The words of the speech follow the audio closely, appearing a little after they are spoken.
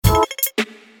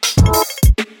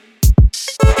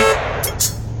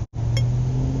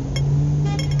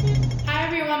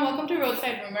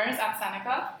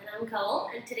I'm Kawal,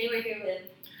 and today we're here with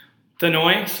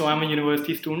Tanoy. So I'm a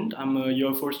university student. I'm a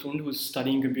year 4 student who's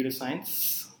studying computer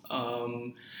science.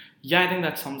 I think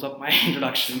that sums up my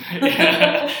introduction.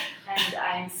 And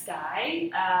I'm Sky.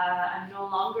 I'm no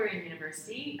longer in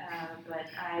university, but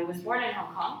I was born in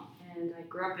Hong Kong and I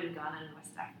grew up in Ghana in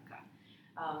West Africa.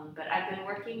 But I've been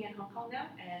working in Hong Kong now,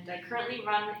 and I currently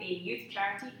run a youth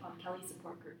charity called Kelly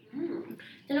Support Group.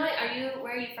 Tanoy,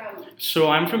 where are you from? So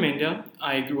I'm from India.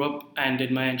 I grew up and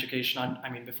did my education.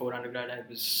 Before undergrad,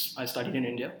 I studied in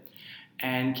India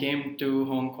and came to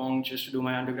Hong Kong just to do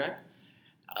my undergrad.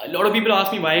 A lot of people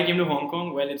ask me why I came to Hong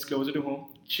Kong. Well, it's closer to home,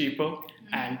 cheaper,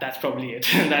 and that's probably it.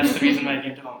 That's the reason why I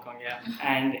came to Hong Kong, yeah.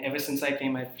 And ever since I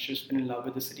came, I've just been in love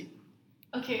with the city.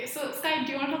 Okay, so Sky,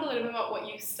 do you want to talk a little bit about what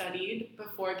you studied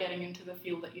before getting into the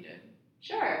field that you did?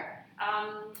 Sure.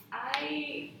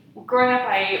 Growing up,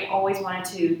 I always wanted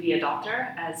to be a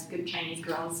doctor, as good Chinese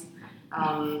girls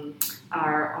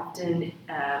are often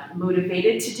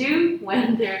motivated to do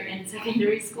when they're in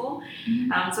secondary school.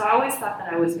 So I always thought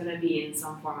that I was going to be in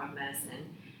some form of medicine.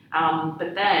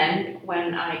 But then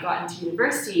when I got into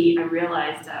university, I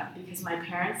realized that because my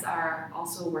parents are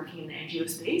also working in the NGO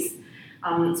space,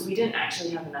 so we didn't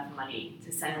actually have enough money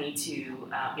to send me to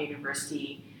a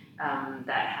university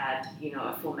that had,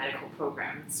 a full medical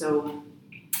program. So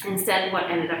instead,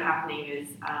 what ended up happening is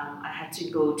I had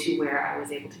to go to where I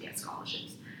was able to get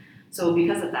scholarships. So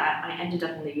because of that, I ended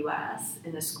up in the US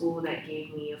in a school that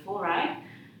gave me a full ride,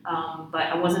 but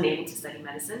I wasn't able to study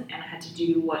medicine, and I had to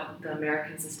do what the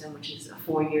American system, which is a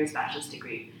 4 years bachelor's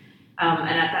degree. And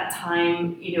at that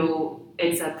time,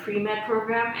 it's a pre-med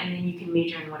program, and then you can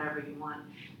major in whatever you want.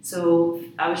 So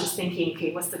I was just thinking,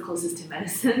 okay, what's the closest to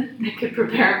medicine that could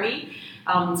prepare me?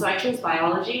 So I chose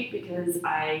biology because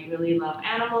I really love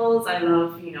animals. I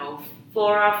love,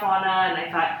 flora, fauna, and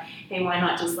I thought, hey, why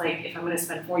not just if I'm going to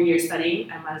spend 4 years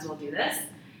studying, I might as well do this.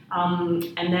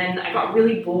 And then I got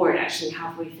really bored actually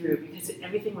halfway through because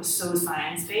everything was so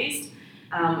science-based.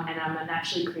 And I'm a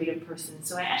naturally creative person.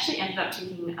 So I actually ended up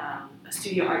taking a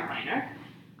studio art minor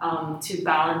to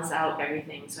balance out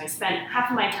everything. So I spent half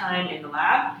of my time in the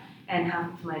lab and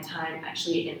half of my time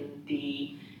actually in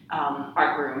the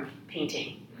art room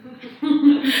painting.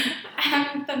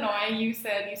 And Tanoy, you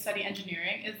said you study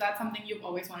engineering. Is that something you've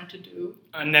always wanted to do?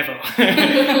 Never.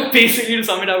 Basically, to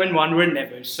sum it up in one word,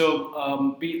 never.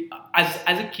 So,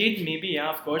 as a kid, maybe, yeah,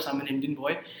 of course, I'm an Indian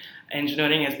boy.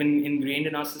 Engineering has been ingrained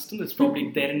in our system. It's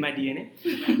probably there in my DNA.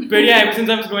 But yeah, ever since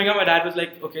I was growing up, my dad was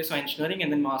like, okay, so engineering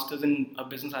and then masters in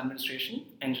business administration,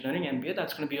 engineering, MBA,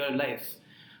 that's going to be your life.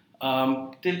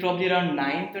 Till probably around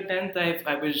 9th or 10th,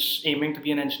 I was aiming to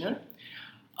be an engineer.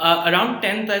 Around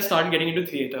 10th, I started getting into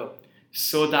theatre.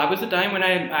 So that was the time when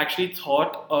I actually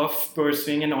thought of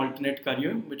pursuing an alternate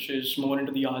career, which is more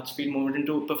into the arts field, more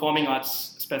into performing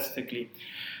arts specifically.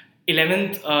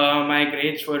 11th, my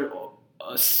grades were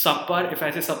subpar. If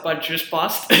I say subpar, just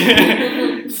passed.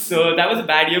 So that was a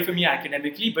bad year for me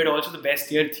academically, but also the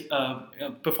best year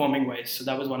performing wise. So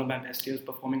that was one of my best years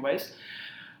performing wise.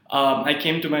 I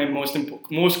came to my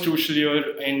most crucial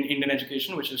year in Indian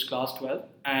education, which is class 12.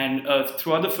 And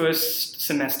throughout the first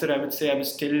semester, I would say I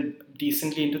was still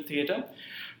decently into theatre.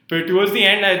 But towards the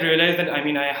end, I realized that,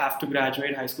 I have to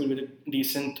graduate high school with a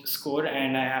decent score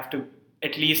and I have to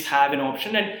at least have an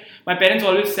option. And my parents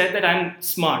always said that I'm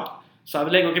smart. So I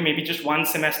was like, okay, maybe just one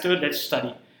semester, let's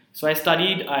study. So I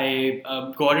studied, I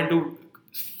got into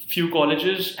few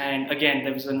colleges, and again,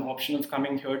 there was an option of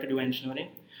coming here to do engineering.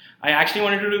 I actually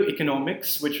wanted to do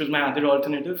economics, which was my other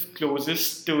alternative,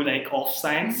 closest to off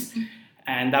science,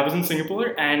 and that was in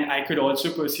Singapore, and I could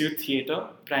also pursue theatre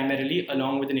primarily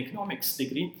along with an economics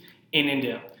degree in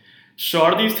India. So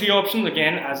out of these three options,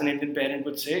 again, as an Indian parent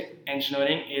would say,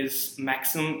 engineering is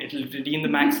maximum, it'll redeem the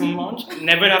maximum amount,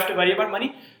 never have to worry about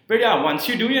money. But yeah, once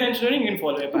you do your engineering, you can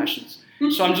follow your passions.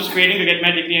 So I'm just waiting to get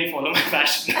my degree and follow my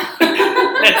passion.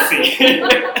 Let's see.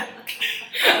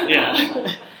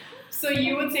 Yeah. So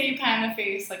you would say you kind of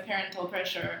face parental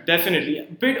pressure? Definitely.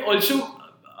 But also,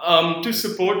 to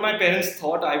support my parents'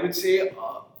 thought, I would say, at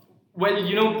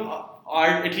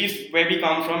least where we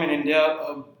come from in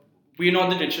India, we're not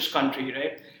the richest country,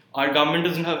 right? Our government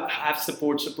doesn't have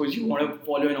support. Suppose you want to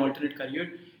follow an alternate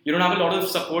career, you don't have a lot of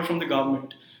support from the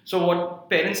government. So what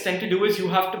parents tend to do is you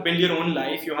have to build your own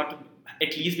life. You have to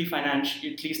at least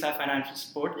have financial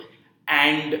support,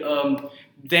 and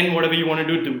then whatever you want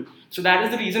to do. So that is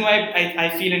the reason why I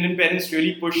feel Indian parents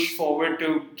really push forward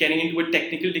to getting into a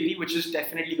technical degree, which is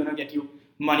definitely going to get you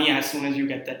money as soon as you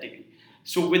get that degree.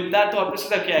 So with that thought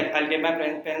process, okay, I'll give my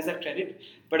parents that credit.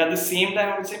 But at the same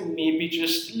time, I would say maybe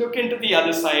just look into the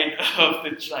other side of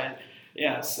the child.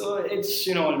 Yeah, so it's,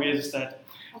 always that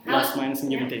plus minus and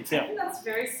give and takes. I Yeah. think that's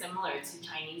very similar to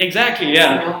Chinese. Exactly,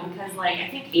 parents, yeah. Because like I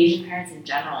think Asian parents in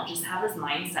general just have this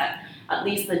mindset. At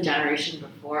least the generation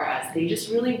before us, they just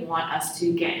really want us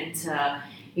to get into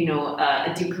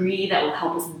a degree that will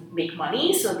help us make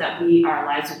money so that our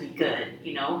lives will be good,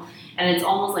 and it's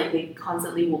almost like they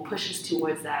constantly will push us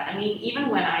towards that. I mean, even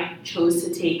when I chose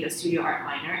to take a studio art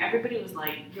minor, everybody was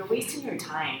like, you're wasting your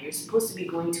time, you're supposed to be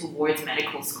going towards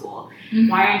medical school,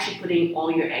 why aren't you putting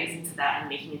all your eggs into that and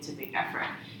making it a big effort?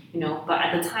 But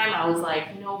at the time I was like,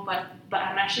 but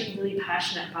I'm actually really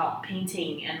passionate about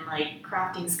painting and like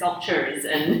crafting sculptures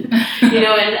and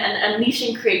and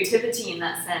unleashing creativity in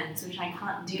that sense, which I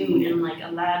can't do in like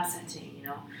a lab setting,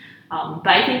 But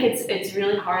I think it's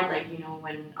really hard, like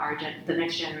when the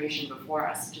next generation before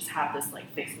us just have this like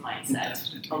fixed mindset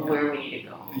of where we need to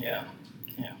go. Yeah.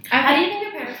 How do you think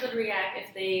your parents would react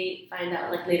if they find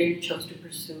out like later you chose to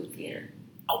pursue theater?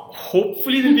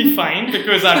 Hopefully they'll be fine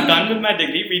because I'm done with my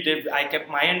degree. I kept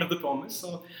my end of the promise.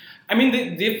 So, I mean,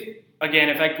 they've again,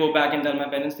 if I go back and tell my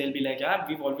parents, they'll be like, yeah,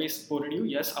 we've always supported you.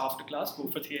 Yes, after class, go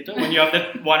for theatre. When you have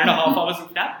that 1.5 hours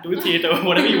of that, do theatre,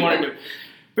 whatever you want to do.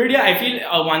 But yeah, I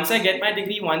feel once I get my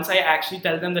degree, once I actually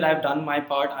tell them that I've done my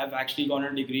part, I've actually gotten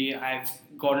a degree, I've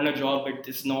gotten a job, but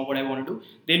this is not what I want to do,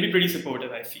 they'll be pretty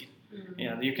supportive, I feel.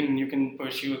 Yeah, you can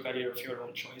pursue a career of your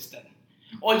own choice then.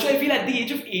 Also, I feel at the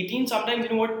age of 18, sometimes,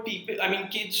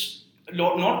 kids,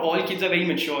 not all kids are very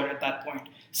mature at that point.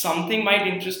 Something might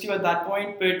interest you at that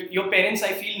point, but your parents,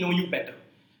 I feel, know you better.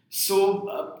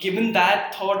 So, given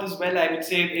that thought as well, I would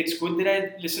say it's good that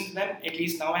I listen to them. At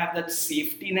least now I have that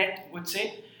safety net, I would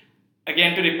say.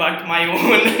 Again, to rebut my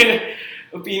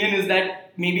own opinion is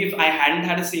that maybe if I hadn't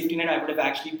had a safety net, I would have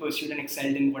actually pursued and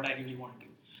excelled in what I really want to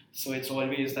do. So, it's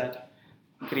always that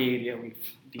grey area we've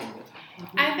dealt with.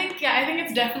 I think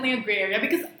it's definitely a gray area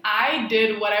because I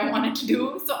did what I wanted to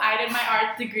do. So I did my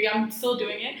art degree. I'm still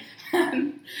doing it.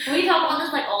 We talk about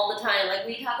this like all the time. Like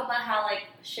we talk about how like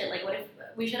shit. Like what if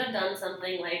we should have done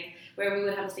something like where we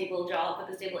would have a stable job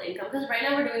with a stable income? Because right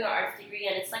now we're doing our arts degree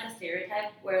and it's like a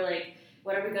stereotype where like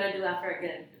what are we gonna do after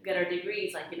get our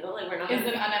degrees? Like like we're not. Is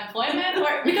it unemployment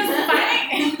or because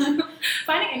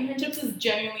finding internships is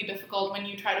genuinely difficult when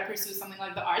you try to pursue something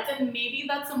like the arts, and maybe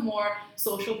that's a more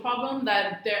social problem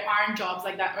that there aren't jobs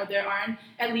like that, or there aren't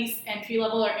at least entry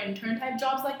level or intern type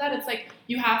jobs like that. It's like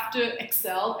you have to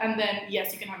excel, and then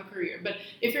yes, you can have a career. But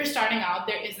if you're starting out,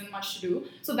 there isn't much to do.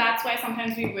 So that's why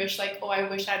sometimes we wish like, oh, I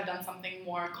wish I'd done something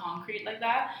more concrete like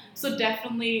that. So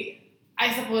definitely.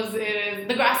 I suppose it is.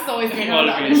 The grass is always greener on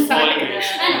the other side.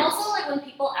 And also, like when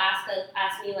people ask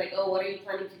me, like, oh, what are you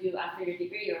planning to do after your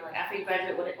degree, or like after you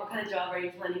graduate, what kind of job are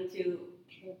you planning to,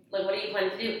 like, what are you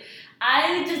planning to do?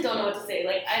 I just don't know what to say.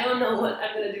 Like, I don't know what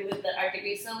I'm gonna do with the art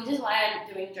degree, so which is why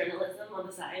I'm doing journalism on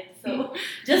the side. So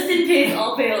just in case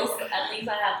all fails, at least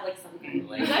I have like some kind of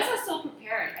like. You guys are so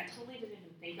prepared. I totally didn't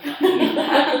even think about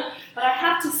that. But I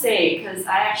have to say, because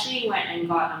I actually went and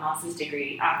got a master's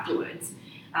degree afterwards.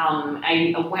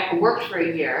 I worked for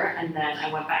a year and then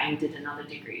I went back and did another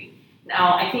degree.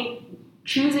 Now, I think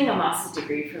choosing a master's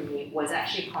degree for me was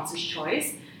actually a conscious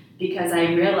choice because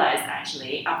I realized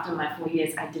actually after my 4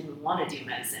 years I didn't want to do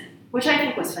medicine, which I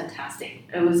think was fantastic.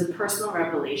 It was a personal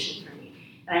revelation for me.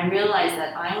 And I realized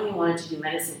that I only wanted to do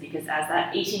medicine because as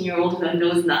that 18-year-old who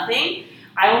knows nothing,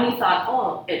 I only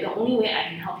thought, the only way I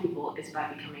can help people is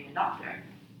by becoming a doctor.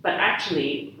 But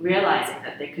actually realizing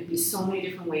that there could be so many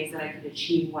different ways that I could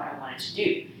achieve what I wanted to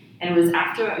do. And it was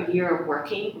after a year of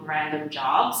working random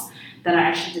jobs that I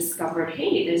actually discovered,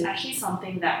 hey, there's actually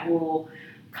something that will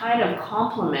kind of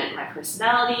complement my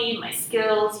personality, my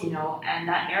skills, and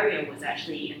that area was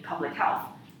actually in public health,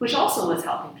 which also was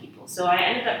helping people. So I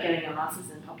ended up getting a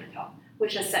master's in public health,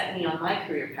 which has set me on my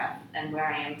career path and where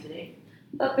I am today.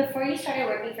 But before you started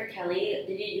working for Kelly,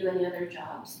 did you do any other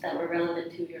jobs that were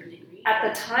relevant to your degree? At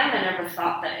the time, I never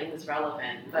thought that it was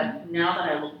relevant, but now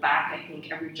that I look back, I think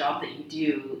every job that you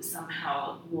do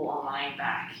somehow will align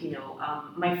back.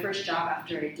 My first job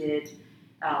after I did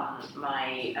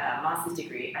my master's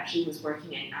degree actually was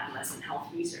working in adolescent health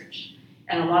research.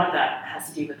 And a lot of that has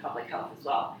to do with public health as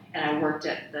well. And I worked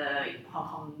at the Hong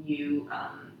Kong U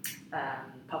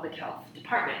public health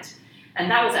department. And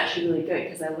that was actually really good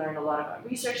because I learned a lot about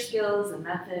research skills and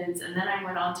methods. And then I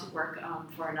went on to work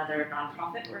for another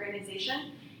nonprofit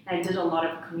organization. And I did a lot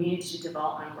of community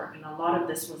development work. And a lot of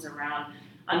this was around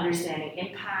understanding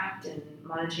impact and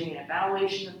monitoring and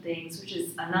evaluation of things, which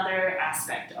is another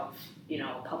aspect of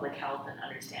public health and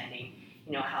understanding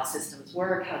how systems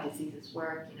work, how diseases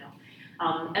work.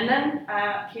 And then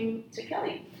came to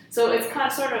Kelly. So it's kind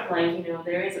of sort of like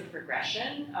there is a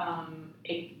progression.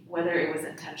 Whether it was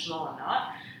intentional or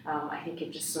not, I think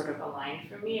it just sort of aligned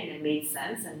for me and it made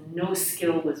sense, and no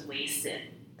skill was wasted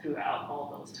throughout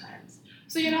all those times.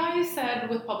 So you know how you said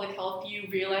with public health you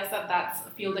realized that that's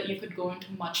a field that you could go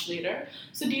into much later.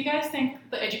 So do you guys think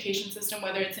the education system,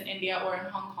 whether it's in India or in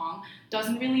Hong Kong,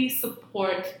 doesn't really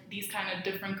support these kind of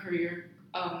different career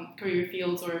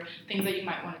fields or things that you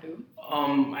might want to do?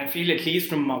 I feel, at least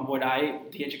from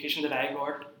the education that I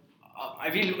got,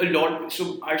 I feel a lot.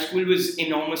 So our school was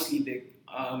enormously big.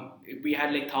 We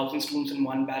had like 1,000 students in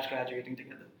one batch graduating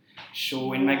together.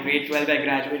 So in my grade 12, I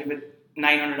graduated with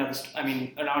 900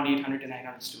 around 800 to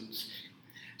 900 students.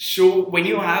 So when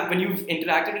you've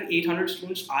interacted with 800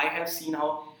 students, I have seen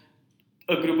how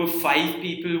a group of 5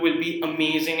 people will be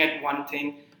amazing at one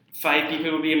thing, 5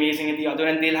 people will be amazing at the other,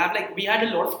 and they'll have we had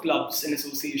a lot of clubs and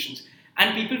associations,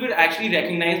 and people were actually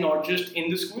recognized not just in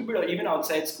the school but even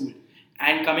outside school.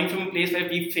 And coming from a place where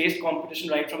we faced competition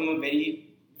right from a very,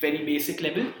 very basic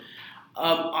level,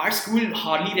 our school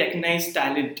hardly recognized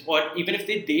talent, or even if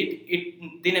they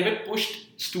did, they never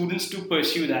pushed students to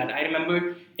pursue that. I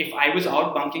remember if I was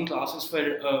out bunking classes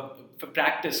for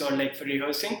practice or for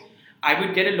rehearsing, I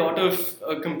would get a lot of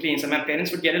complaints, and my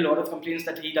parents would get a lot of complaints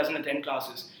that he doesn't attend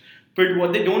classes. But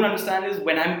what they don't understand is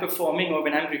when I'm performing or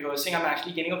when I'm rehearsing, I'm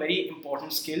actually getting a very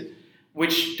important skill,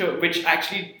 which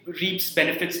actually reaps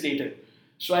benefits later.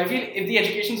 So I feel if the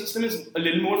education system is a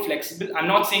little more flexible, I'm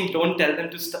not saying don't tell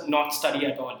them to not study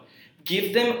at all.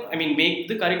 Give them, make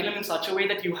the curriculum in such a way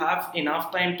that you have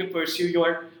enough time to pursue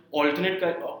your alternate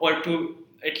or to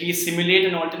at least simulate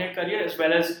an alternate career, as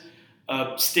well as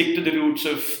stick to the roots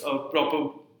of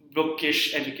proper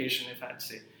bookish education, if I'd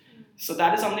say. So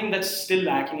that is something that's still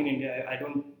lacking in India. I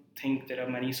don't think there are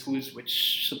many schools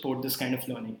which support this kind of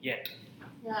learning yet.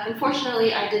 Yeah,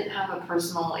 unfortunately, I didn't have a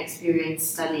personal experience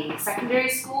studying secondary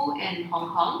school in Hong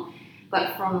Kong,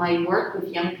 but from my work with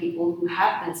young people who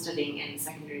have been studying in the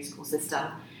secondary school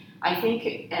system, I think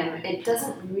it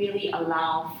doesn't really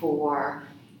allow for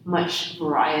much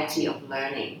variety of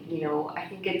learning. I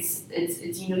think it's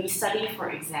you study for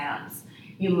exams,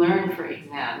 you learn for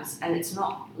exams, and it's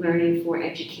not learning for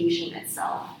education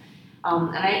itself.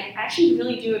 And I actually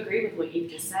really do agree with what you've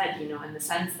just said. In the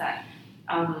sense that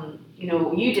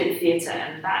you did theatre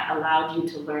and that allowed you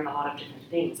to learn a lot of different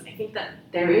things. I think that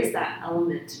there is that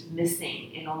element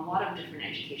missing in a lot of different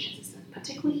education systems,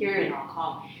 particularly here in Hong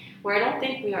Kong, where I don't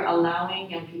think we are allowing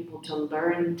young people to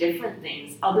learn different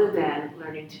things other than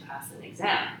learning to pass an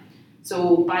exam.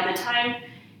 So by the time,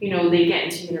 they get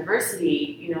into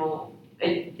university,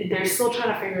 they're still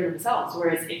trying to figure it themselves.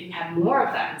 Whereas if you have more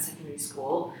of that in secondary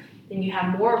school, then you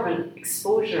have more of an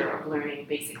exposure of learning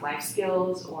basic life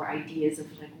skills or ideas of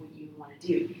what you want to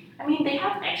do. They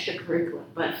have extracurricular,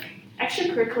 but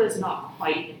extracurricular is not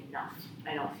quite enough,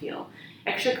 I don't feel.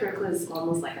 Extracurricular is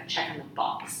almost like a check in the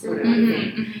box sort of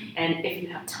thing. And if you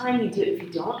have time, you do it. If you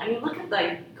don't, look at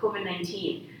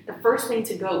COVID-19. The first thing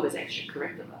to go was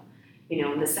extracurricular.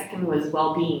 And the second was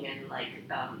well-being and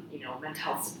mental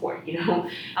health support.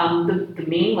 The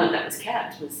main one that was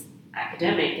kept was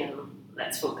academic and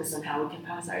let's focus on how we can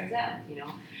pass our exam,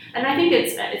 And I think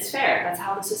it's fair. That's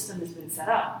how the system has been set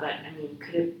up. But,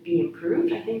 could it be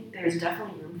improved? I think there's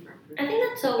definitely room for improvement. I think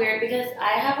that's so weird because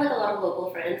I have a lot of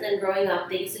local friends, and growing up,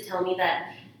 they used to tell me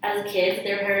that as a kid,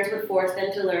 their parents would force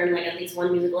them to learn at least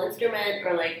one musical instrument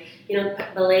or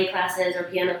ballet classes or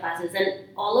piano classes. And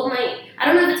all of I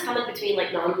don't know if it's common between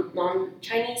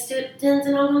non-Chinese students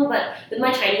in Hong Kong, but with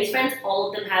my Chinese friends, all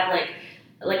of them have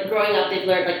growing up, they've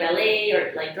learned ballet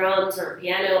or drums or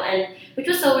piano, and which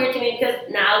was so weird to me because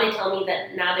now they tell me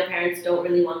that now their parents don't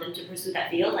really want them to pursue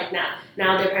that field.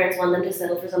 Now their parents want them to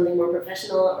settle for something more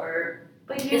professional or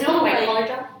is it a white collar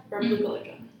job or blue collar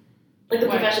job? The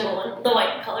professional one, the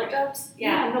white collar jobs.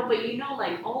 Yeah, no, but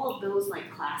all of those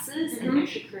classes and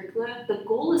extracurricular, the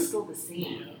goal is still the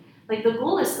same. The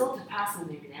goal is still to pass an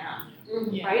exam,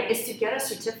 right? It's to get a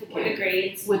certificate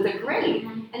with a grade.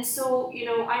 And so,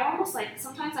 I almost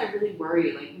sometimes I really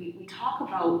worry. We talk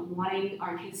about wanting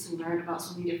our kids to learn about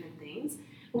so many different things,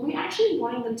 but we actually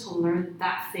wanting them to learn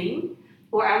that thing,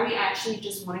 or are we actually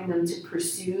just wanting them to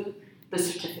pursue the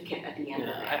certificate at the end of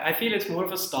it? I feel it's more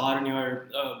of a star on your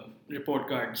report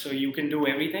card, so you can do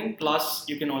everything. Plus,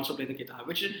 you can also play the guitar,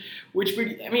 which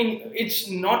it's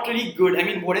not really good.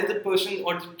 What if the person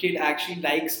or the kid actually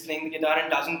likes playing the guitar and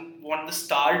doesn't want the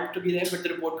star to be there, but the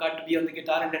report card to be on the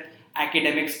guitar and an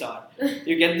academic star?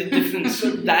 You get the difference.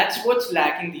 So that's what's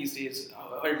lacking these days,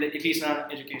 or at least in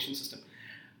our education system.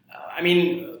 I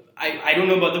don't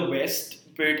know about the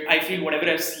West, but I feel whatever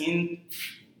I've seen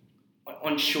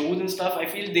on shows and stuff, I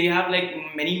feel they have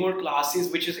many more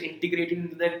classes which is integrated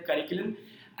into their curriculum.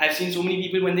 I've seen so many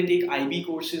people when they take IB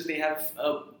courses, they have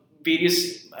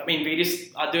various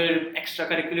other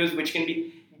extracurriculars which can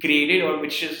be graded or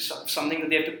which is something that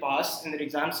they have to pass in their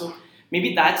exam. So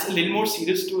maybe that's a little more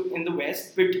serious in the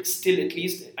West, but still, at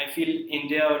least I feel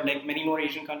India or like many more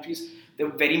Asian countries, they're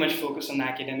very much focused on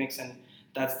academics, and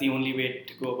that's the only way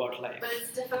to go about life. But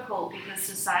it's difficult because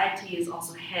society is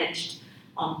also hedged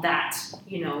on that.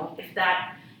 If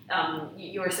that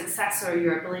your success or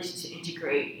your ability to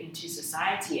integrate into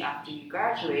society after you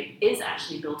graduate is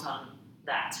actually built on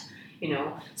that.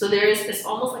 So it's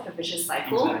almost like a vicious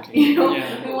cycle. Exactly.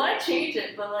 We want to change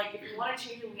it, but like if we want to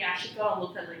change it, we actually gotta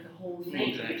look at like the whole thing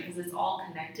Exactly. because it's all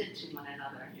connected to one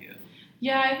another.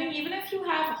 Yeah, I think even if you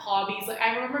have hobbies, like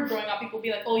I remember growing up, people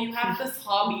be like, oh, you have this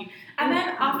hobby. And then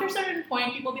after a certain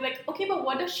point, people be like, okay, but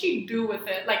what does she do with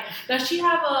it? Like, does she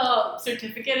have a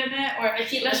certificate in it? Or does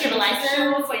she have a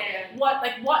license?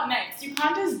 What next? You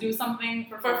can't just do something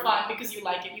for fun because you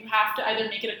like it. You have to either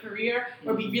make it a career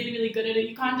or be really, really good at it.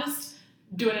 You can't just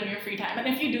do it in your free time. And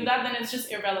if you do that, then it's just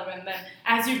irrelevant. Then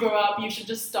as you grow up, you should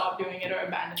just stop doing it or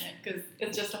abandon it because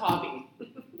it's just a hobby.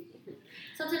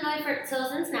 So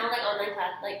since now online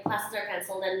classes are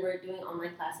cancelled and we're doing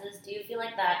online classes, do you feel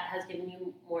like that has given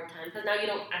you more time? Because now you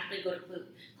don't actually go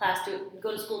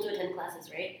to school to attend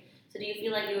classes, right? So do you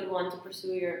feel like you would want to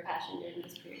pursue your passion during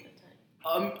this period of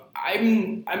time? I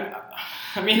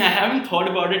haven't thought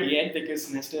about it yet because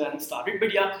semester hasn't started.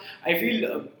 But yeah, I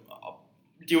feel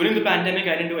during the pandemic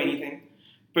I didn't do anything.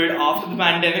 But after the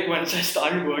pandemic, once I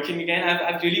started working again,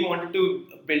 I've really wanted to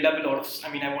build up I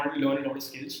wanted to learn a lot of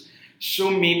skills.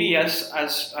 So maybe yes,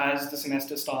 as the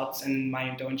semester starts and my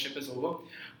internship is over,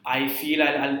 I feel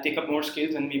I'll take up more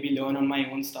skills and maybe learn on my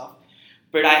own stuff.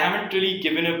 But I haven't really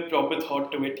given a proper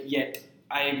thought to it yet.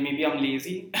 Maybe I'm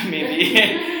lazy.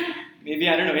 Maybe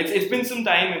I don't know. It's been some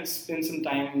time. Since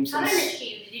How did it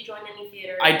achieve? Did you join any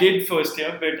theater? I did first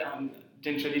year, but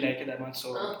didn't really like it that much.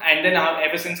 So and then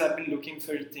ever since I've been looking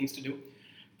for things to do.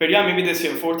 But yeah, maybe this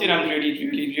year, fourth year, I'm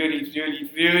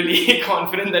really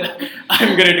confident that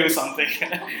I'm going to do something.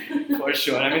 For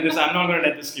sure. I'm not going to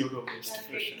let this year go waste.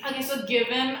 For sure. Okay, so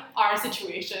given our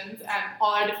situations and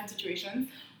all our different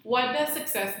situations, what does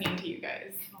success mean to you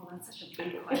guys? Oh, that's such a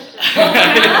big question.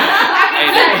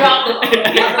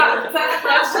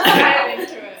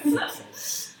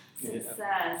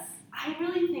 Success. I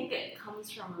really think it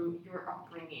comes from your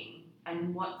upbringing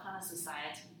and what kind of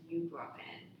society you grew up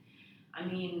in. I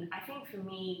think for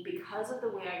me, because of the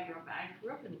way I grew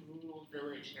up in a rural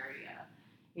village area,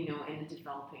 in a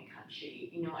developing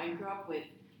country. I grew up with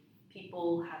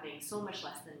people having so much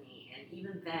less than me, and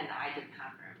even then I didn't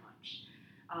have very much.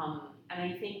 And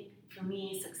I think for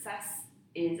me, success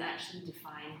is actually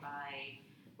defined by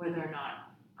whether or not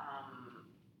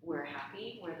we're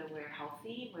happy, whether we're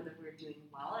healthy, whether we're doing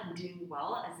well, and doing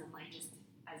well as in just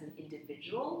as an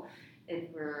individual,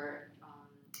 if we're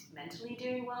mentally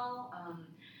doing well,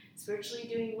 spiritually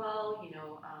doing well,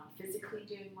 physically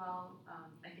doing well.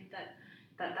 I think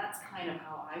that's kind of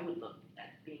how I would look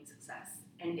at being success.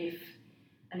 And if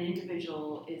an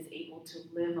individual is able to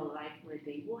live a life where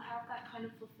they will have that kind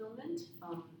of fulfillment,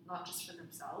 not just for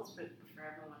themselves, but for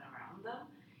everyone around them,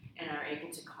 and are able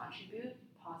to contribute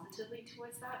positively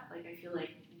towards that, I feel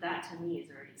like that to me is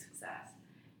already success.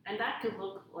 And that could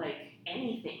look like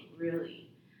anything, really.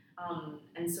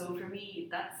 And so for me,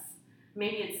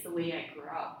 maybe it's the way I grew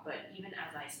up, but even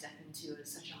as I step into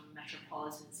such a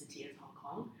metropolitan city as Hong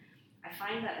Kong, I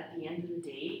find that at the end of the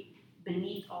day,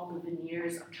 beneath all the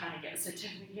veneers of trying to get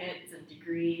certificates and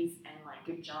degrees and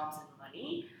good jobs and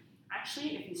money,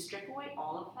 actually, if you strip away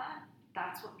all of that,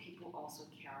 that's what people also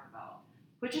care about,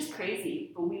 which is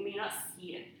crazy, but we may not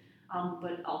see it.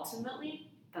 But ultimately,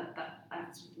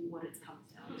 that's what it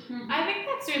comes down to. I think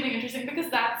that's really interesting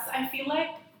because I feel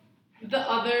like the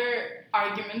other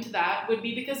argument to that would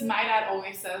be because my dad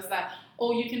always says that,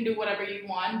 oh, you can do whatever you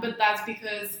want, but that's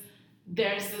because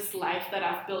there's this life that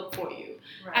I've built for you.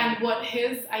 Right. And what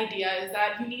his idea is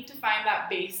that you need to find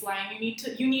that baseline. You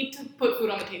need to put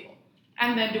food on the table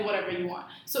and then do whatever you want.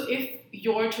 So if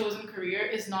your chosen career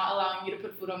is not allowing you to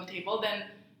put food on the table,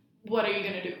 then what are you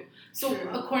going to do? So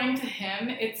according to him,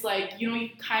 it's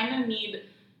you kind of need,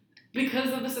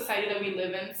 because of the society that we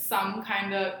live in, some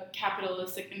kind of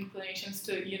capitalistic inclinations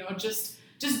to, just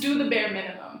do the bare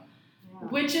minimum. Yeah.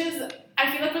 Which is,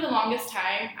 I feel like for the longest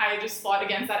time, I just fought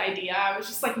against that idea. I was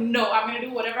just no, I'm going to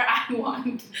do whatever I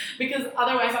want because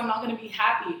otherwise I'm not going to be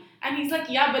happy. And he's like,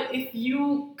 yeah, but if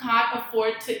you can't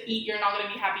afford to eat, you're not going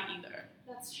to be happy either.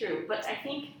 That's true. But I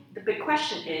think the big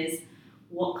question is,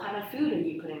 what kind of food are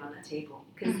you putting on the table?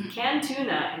 Because canned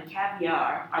tuna and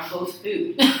caviar are both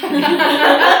food. Very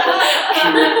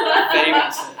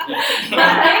well said.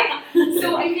 Right? So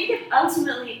So I think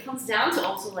ultimately it comes down to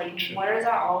also like True. what is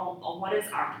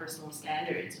our personal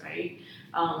standards, right?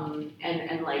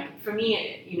 And like for me,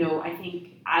 I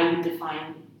think I would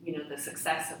define the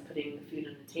success of putting the food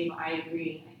on the table. I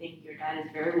agree. I think your dad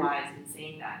is very wise in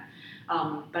saying that.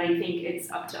 But I think it's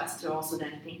up to us to also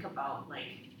then think about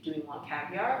like, do we want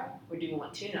caviar or do we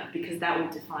want tuna? Because that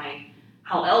would define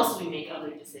how else we make other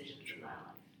decisions in our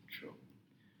life. True.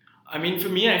 I mean, for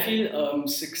me, I feel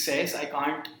success, I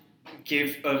can't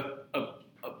give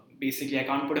basically, I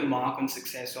can't put a mark on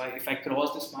success. So if I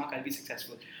cross this mark, I'll be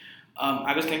successful.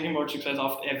 I was thinking about success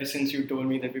ever since you told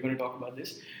me that we're going to talk about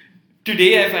this.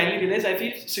 Today, I finally realized I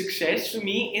feel success for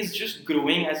me is just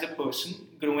growing as a person,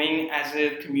 growing as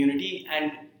a community,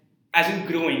 and as in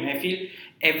growing. I feel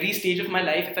every stage of my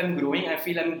life, if I'm growing, I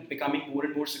feel I'm becoming more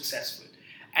and more successful.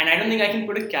 And I don't think I can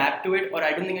put a cap to it, or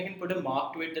I don't think I can put a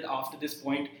mark to it that after this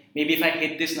point, maybe if I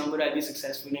hit this number, I'll be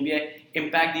successful. Maybe I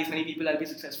impact these many people, I'll be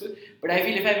successful. But I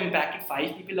feel if I've impacted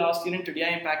 5 people last year and today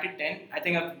I impacted 10, I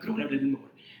think I've grown a little more.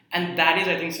 And that is,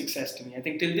 I think, success to me. I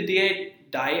think till the day I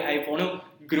die, I want to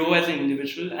grow as an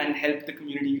individual and help the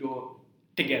community grow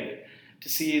together. To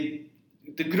see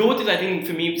the growth is, I think,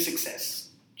 for me,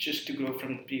 success. Just to grow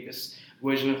from the previous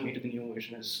version of me to the new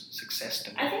version is success to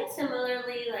me. I think similarly,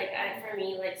 for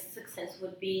me, success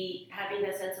would be having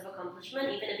that sense of accomplishment,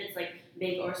 even if it's like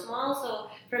big or small.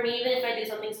 So for me, even if I do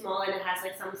something small and it has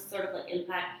like some sort of like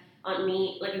impact on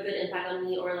me, like a good impact on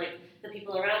me or like the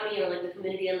people around me or like the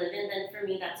community I live in, then for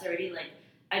me that's already like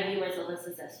I view myself as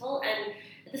successful. And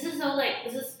this is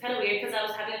kind of weird because I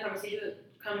was having a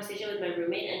conversation with my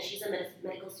roommate, and she's a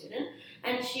medical student,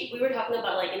 and we were talking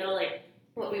about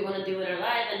what we want to do in our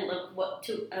life and at what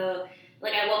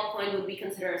point would we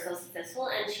consider ourselves successful.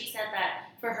 And she said that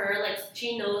for her,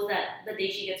 she knows that the day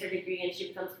she gets her degree and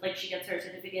she gets her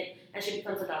certificate and she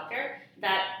becomes a doctor,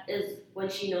 that is when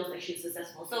she knows that she's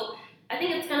successful. So I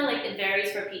think it's kind of it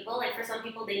varies for people. Like for some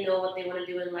people, they know what they want to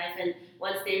do in life, and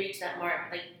once they reach that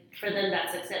mark, for them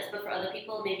that's success. But for other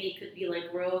people, maybe it could be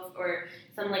growth or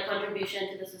some contribution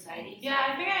to the society. Yeah,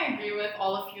 I think I agree with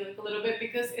all of you a little bit,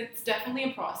 because it's definitely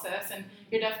a process and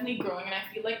you're definitely growing, and I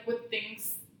feel like with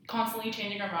things constantly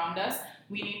changing around us,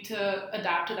 we need to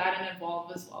adapt to that and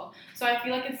evolve as well. So I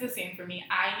feel like it's the same for me.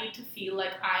 I need to feel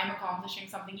like I'm accomplishing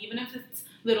something, even if it's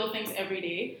little things every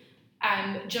day,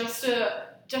 and just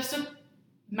to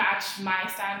match my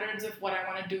standards of what I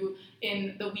want to do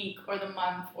in the week or the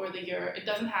month or the year. It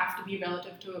doesn't have to be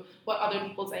relative to what other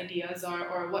people's ideas are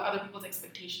or what other people's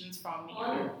expectations from me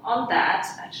are. On that,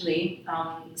 actually,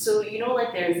 so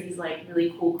there's these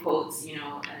really cool quotes,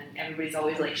 and everybody's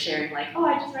always sharing oh,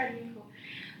 I just read a new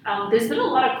quote. There's been a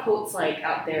lot of quotes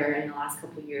out there in the last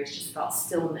couple of years just about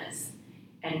stillness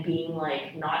and being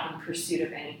not in pursuit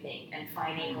of anything and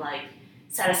finding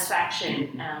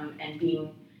satisfaction and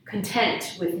being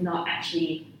content with not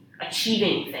actually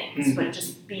achieving things, but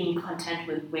just being content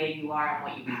with where you are and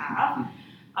what you have.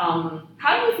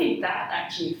 How do you think that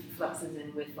actually fluxes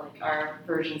in with our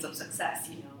versions of success?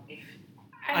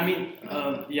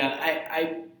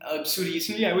 So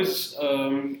recently I was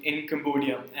in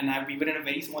Cambodia, and we were in a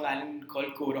very small island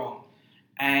called Koh Rong,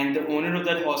 and the owner of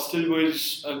that hostel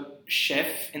was a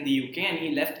chef in the UK, and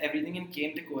he left everything and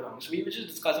came to Koh Rong. So we were just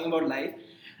discussing about life.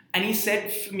 And he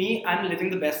said, for me, I'm living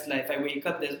the best life. I wake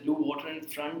up, there's blue water in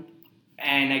front,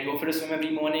 and I go for a swim every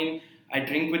morning. I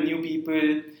drink with new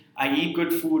people. I eat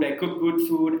good food. I cook good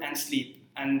food and sleep.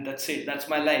 And that's it. That's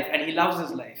my life. And he loves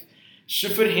his life. So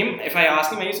for him, if I ask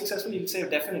him, are you successful? He'll say,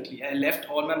 definitely. I left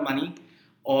all my money,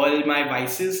 all my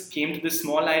vices, came to this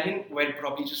small island where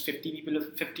probably just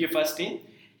 50 of us stay.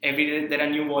 Every day there are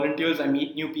new volunteers. I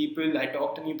meet new people. I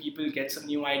talk to new people, get some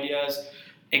new ideas,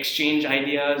 exchange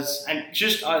ideas, and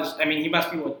just us. I mean, he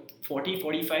must be 40,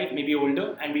 45, maybe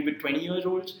older, and we were 20 years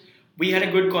old. We had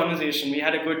a good conversation. We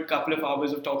had a good couple of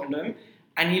hours of talking to him,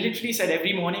 and he literally said,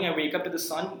 every morning I wake up to the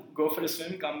sun, go for a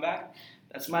swim, come back.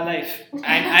 That's my life.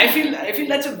 And I feel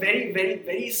that's a very, very,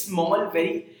 very small,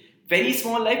 very, very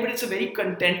small life, but it's a very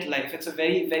content life. It's a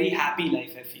very, very happy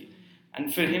life, I feel.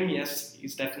 And for him, yes,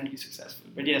 he's definitely successful.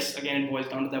 But yes, again, it boils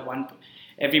down to that one.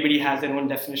 Everybody has their own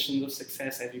definitions of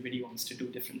success. Everybody wants to do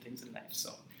different things in life.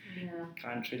 So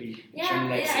can't really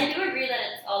generalize. Yeah, I do agree that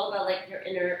it's all about your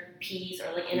inner peace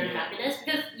or inner happiness,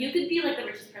 because you could be the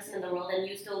richest person in the world and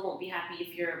you still won't be happy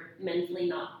if you're mentally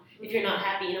not. If you're not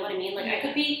happy, you know what I mean? I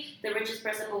could be the richest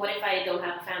person, but what if I don't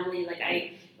have a family?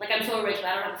 I'm so rich, but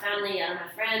I don't have a family, I don't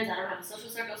have friends, I don't have a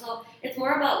social circle. So it's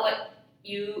more about what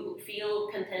you feel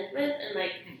content with,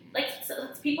 and so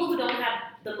people who don't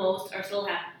have the most are still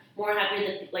more happy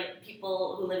than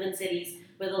people who live in cities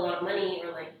with a lot of money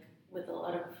or with a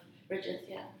lot of riches.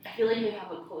 Yeah, I feel you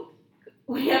have a quote.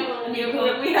 We have a new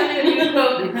quote. We have a new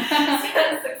quote.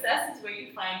 Success is where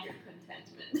you find your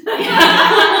contentment.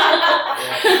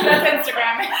 That's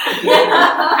Instagram.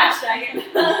 Hashtag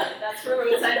it. That's for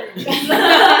roadside reviews.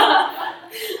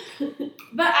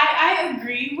 But I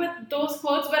agree with those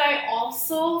quotes, but I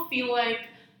also feel like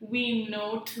we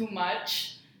know too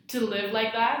much to live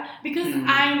like that, because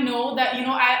I know that, you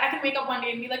know, I can wake up one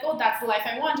day and be like, oh, that's the life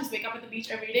I want, just wake up at the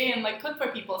beach every day and like cook for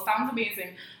people, sounds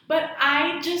amazing. But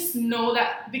I just know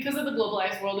that because of the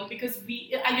globalized world and because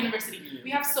we at university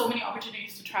we have so many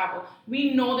opportunities to travel,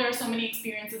 we know there are so many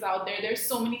experiences out there, there's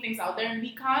so many things out there, and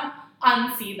we can't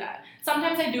unsee that.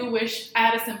 Sometimes I do wish I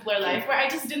had a simpler life where I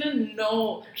just didn't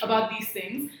know about these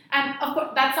things, and of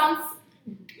course that sounds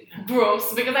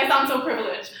gross because I sound so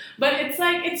privileged, but it's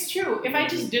like, it's true. If I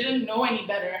just didn't know any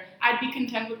better, I'd be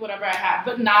content with whatever I had.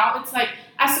 But now it's like,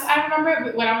 I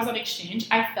remember when I was on exchange,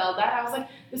 I felt that. I was like,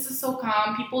 this is so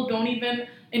calm. People don't even,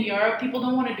 in Europe, people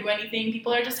don't want to do anything.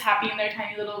 People are just happy in their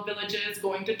tiny little villages,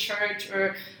 going to church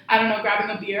or, I don't know, grabbing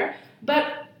a beer.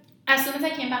 But as soon as I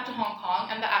came back to Hong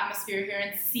Kong and the atmosphere here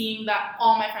and seeing that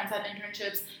all my friends had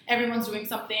internships, everyone's doing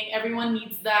something, everyone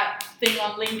needs that thing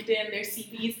on LinkedIn, their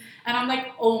CVs, and I'm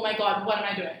like, oh my god, what am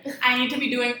I doing? I need to be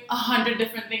doing 100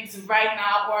 different things right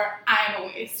now or I am a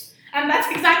waste. And that's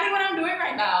exactly what I'm doing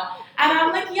right now. And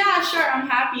I'm like, yeah, sure, I'm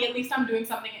happy, at least I'm doing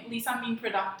something, at least I'm being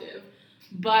productive.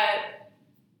 But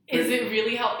is it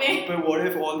really helping? But what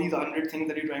if all these 100 things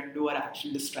that you're trying to do are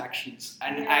actually distractions,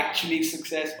 and actually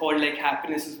success or like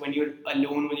happiness is when you're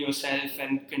alone with yourself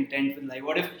and content with life?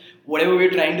 What if whatever we're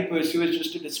trying to pursue is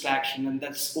just a distraction, and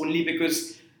that's only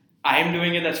because I'm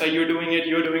doing it, that's why you're doing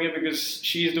it because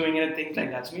she's doing it, and things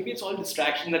like that. So maybe it's all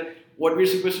distraction, that what we're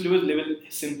supposed to do is live a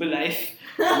simple life,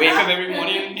 wake up every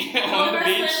morning on the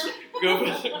beach, go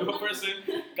for a swim,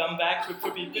 come back, cook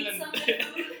for people, and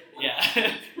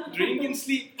yeah, drink and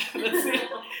sleep. That's it.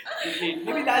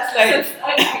 Maybe that's life.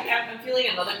 I'm feeling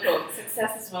another quote.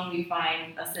 Success is when we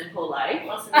find a simple life.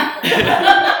 At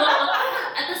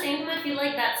the same time, I feel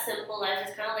like that simple life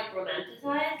is kind of like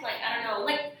romanticized. Like, I don't know,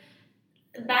 like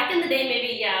back in the day,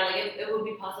 maybe like it would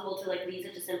be possible to like lead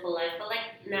such a simple life, but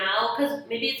like now, because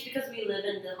maybe it's because we live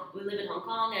in Hong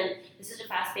Kong and it's such a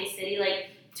fast-paced city. Like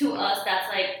to us, that's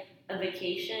like a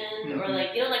vacation, or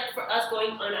like, you know, like for us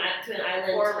going to an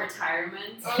island or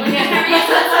retirement. Or like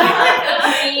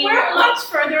we're much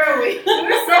further away.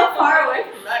 We're so far away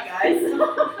from that, guys.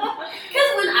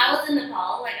 Because when I was in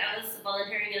Nepal, like I was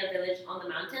volunteering in a village on the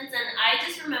mountains, and I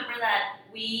just remember that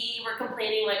we were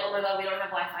complaining like, oh my god, we don't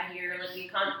have Wi-Fi here, like we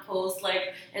can't post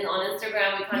like on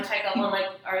Instagram, we can't check up on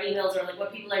like our emails or like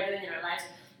what people are doing in our lives.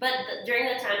 But during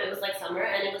that time, it was like summer,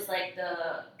 and it was like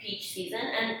the peach season,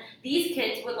 and these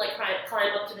kids would like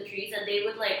climb up to the trees, and they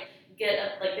would like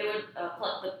they would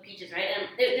pluck the peaches, right? And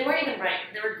they weren't even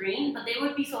ripe; they were green, but they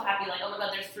would be so happy, like, oh my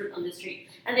god, there's fruit on this tree,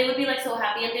 and they would be like so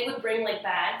happy, and they would bring like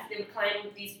bags. They would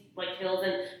climb these like hills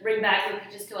and bring bags of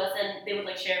peaches to us, and they would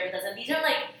like share it with us. And these are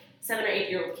like 7 or 8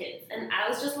 year old kids, and I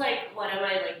was just like, what am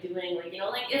I like doing? Like, you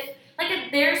know, like if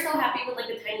they're so happy with like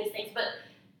the tiniest things, but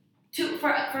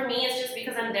for me, it's just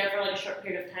because I'm there for like a short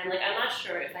period of time. Like, I'm not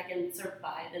sure if I can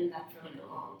survive in that for like a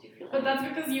long. Do you feel? But that's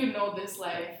because you know this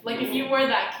life. Like, if you were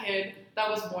that kid that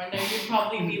was born there, you'd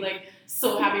probably be like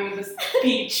so happy with this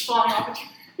peach falling off a tree.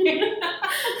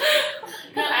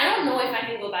 God, I don't know if I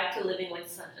can go back to living like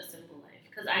such a simple life,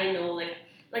 because I know like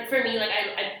for me, like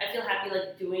I feel happy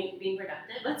like being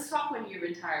productive. Let's talk when you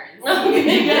retire.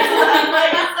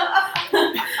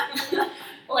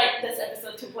 Like this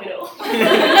episode 2.0.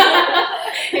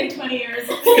 In 20 years,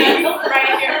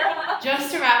 right here.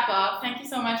 Just to wrap up, thank you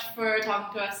so much for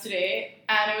talking to us today,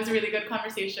 and it was a really good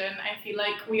conversation. I feel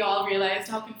like we all realized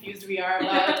how confused we are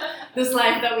about this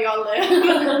life that we all live.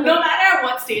 No matter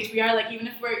what stage we are, like even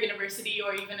if we're at university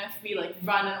or even if we like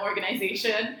run an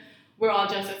organization, we're all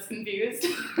just as confused.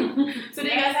 So do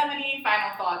you guys have any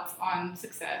final thoughts on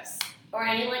success? Or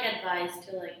any like advice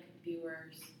to like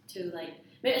viewers to like,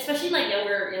 especially like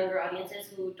younger audiences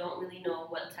who don't really know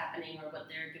what's happening or what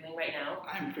they're doing right now?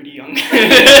 I'm pretty young.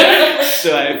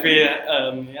 So I feel,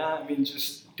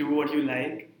 just do what you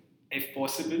like, if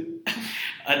possible.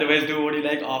 Otherwise, do what you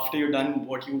like after you've done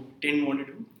what you didn't want to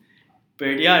do.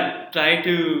 But yeah, try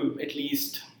to at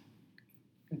least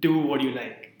do what you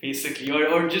like, basically.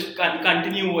 Or just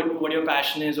continue what your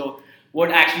passion is, or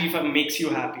what actually makes you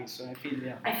happy. So I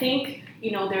feel, I think,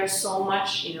 there's so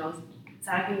much,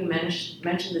 Sadhguru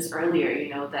mentioned this earlier,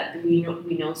 that we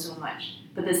know so much.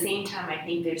 But at the same time, I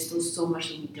think there's still so much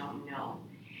that we don't know.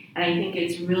 And I think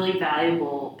it's really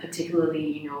valuable,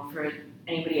 particularly, for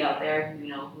anybody out there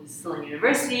who's still in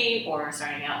university or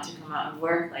starting out to come out and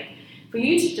work, like for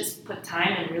you to just put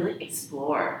time and really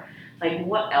explore like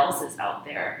what else is out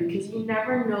there, because you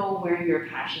never know where your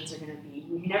passions are going to be.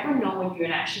 You never know when you're going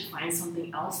to actually find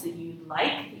something else that you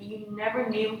like that you never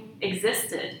knew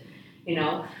existed, you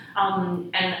know.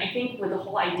 And I think with the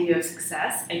whole idea of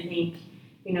success, I think,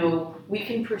 you know, we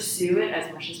can pursue it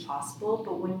as much as possible,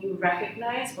 but when you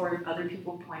recognize, or if other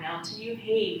people point out to you,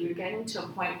 hey, you're getting to a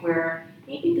point where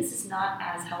maybe this is not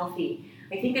as healthy,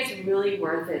 I think it's really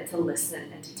worth it to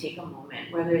listen and to take a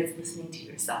moment, whether it's listening to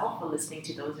yourself or listening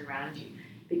to those around you.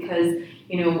 Because,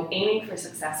 you know, aiming for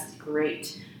success is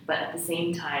great, but at the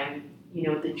same time, you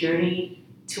know, the journey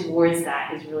towards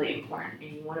that is really important,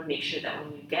 and you want to make sure that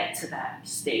when you get to that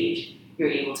stage, you're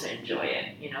able to enjoy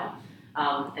it, you know?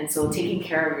 And so taking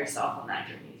care of yourself on that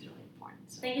journey is really important.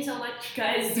 So. Thank you so much,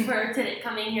 guys, for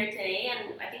coming here today,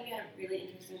 and I think we had a really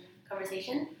interesting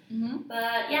conversation. Mm-hmm.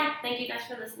 But yeah, thank you guys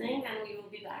for listening, and we will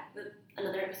be back with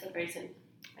another episode very soon.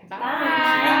 Bye.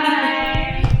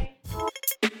 Bye.